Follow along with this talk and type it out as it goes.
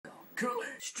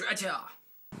Stretcher.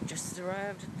 Just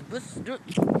arrived at the bus stop.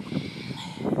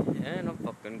 And I'll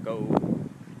fucking go.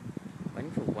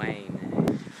 Waiting for Wayne.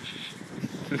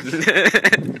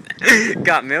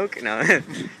 Got milk? No.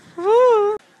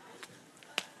 Woo!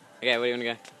 Okay, where do you want to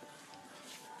go?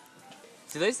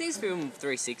 Do those things film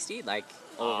 360, like,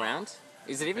 all around?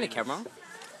 Is it even a camera?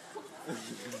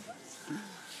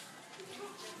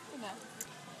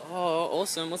 Oh,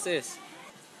 awesome. What's this?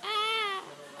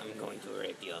 I'm going to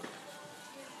rape you.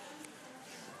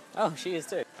 Oh, she is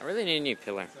too. I really need a new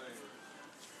pillow.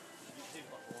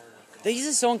 These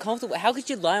are so uncomfortable. How could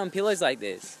you lie on pillows like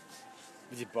this?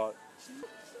 With your butt.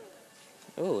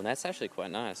 Oh, that's actually quite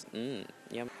nice.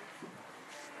 Yum.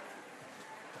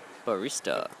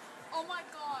 Barista. Oh my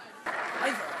god.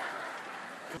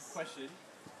 Question.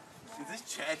 Is this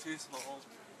chair too small?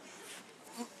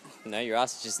 No, your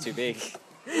ass is just too big.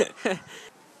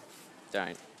 Don't.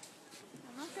 I'm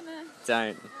not gonna. Don't. No,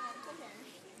 it's okay.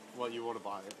 What, you want to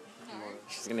buy it? No.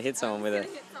 She's gonna hit someone with it.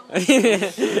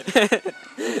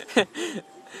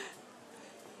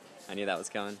 I knew that was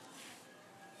coming.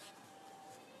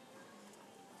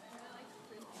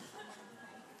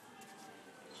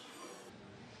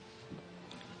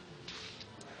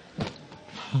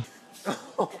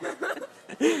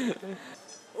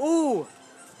 Ooh!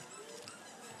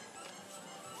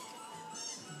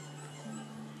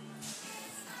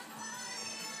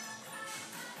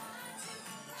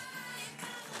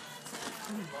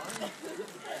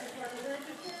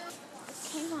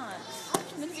 Come on. I'm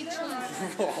gonna be cheese.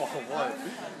 Oh, what?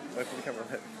 Wait for the camera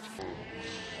hit.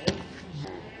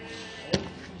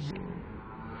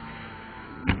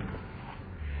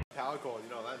 Power cord, you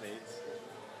know what that means?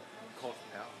 Cord for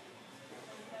power.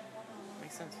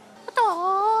 Makes sense.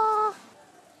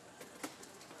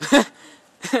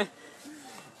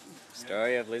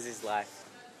 Story of Lizzie's life.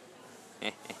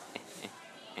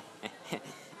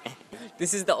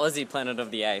 This is the Aussie Planet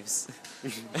of the Apes.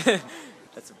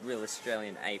 That's a real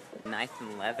Australian ape. Nice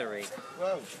and leathery.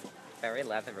 Whoa. Very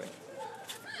leathery.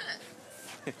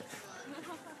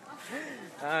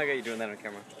 Oh, I got you doing that on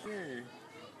camera.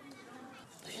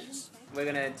 We're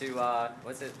gonna do,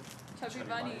 what's it? Chubby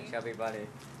bunny. Chubby bunny.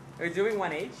 We're doing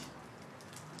one each?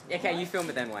 Yeah, okay, you film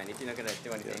it then, Wayne, if you're not gonna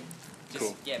do anything. Yeah. Just,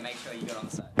 Cool. yeah, make sure you get on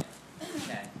the side.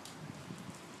 Okay.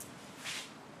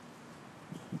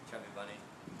 Chubby bunny.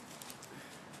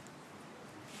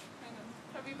 Hang on.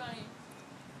 Chubby bunny.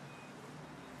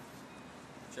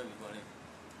 Chubby bunny.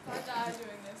 If I die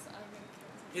doing this, I'm gonna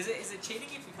kill you. Is it cheating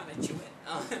if you kind of chew it?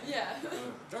 Oh. Yeah.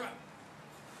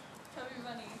 Chubby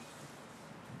bunny.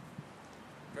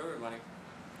 bunny.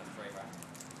 That's free, right?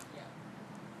 Yeah.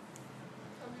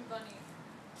 Chubby bunny.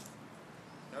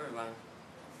 Chubby bunny.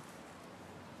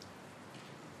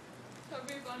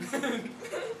 Chubby bunny.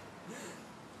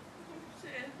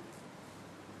 Shit.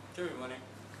 Chubby bunny.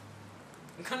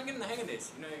 I'm kind of getting the hang of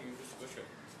this. You know, you can just squish it.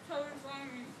 Chubby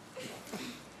bunny.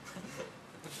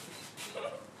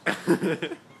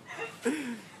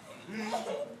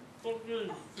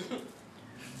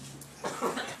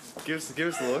 Give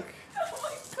us the look. Oh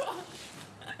my god.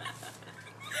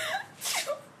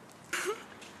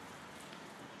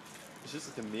 It's just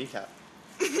like a kneecap.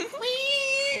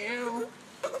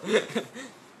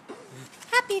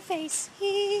 Happy face.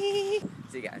 See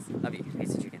you guys. Love you.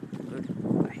 Piece of chicken. Good.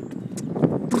 Bye.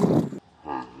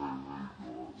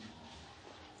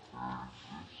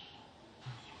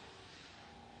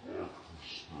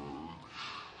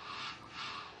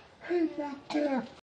 Oh my god!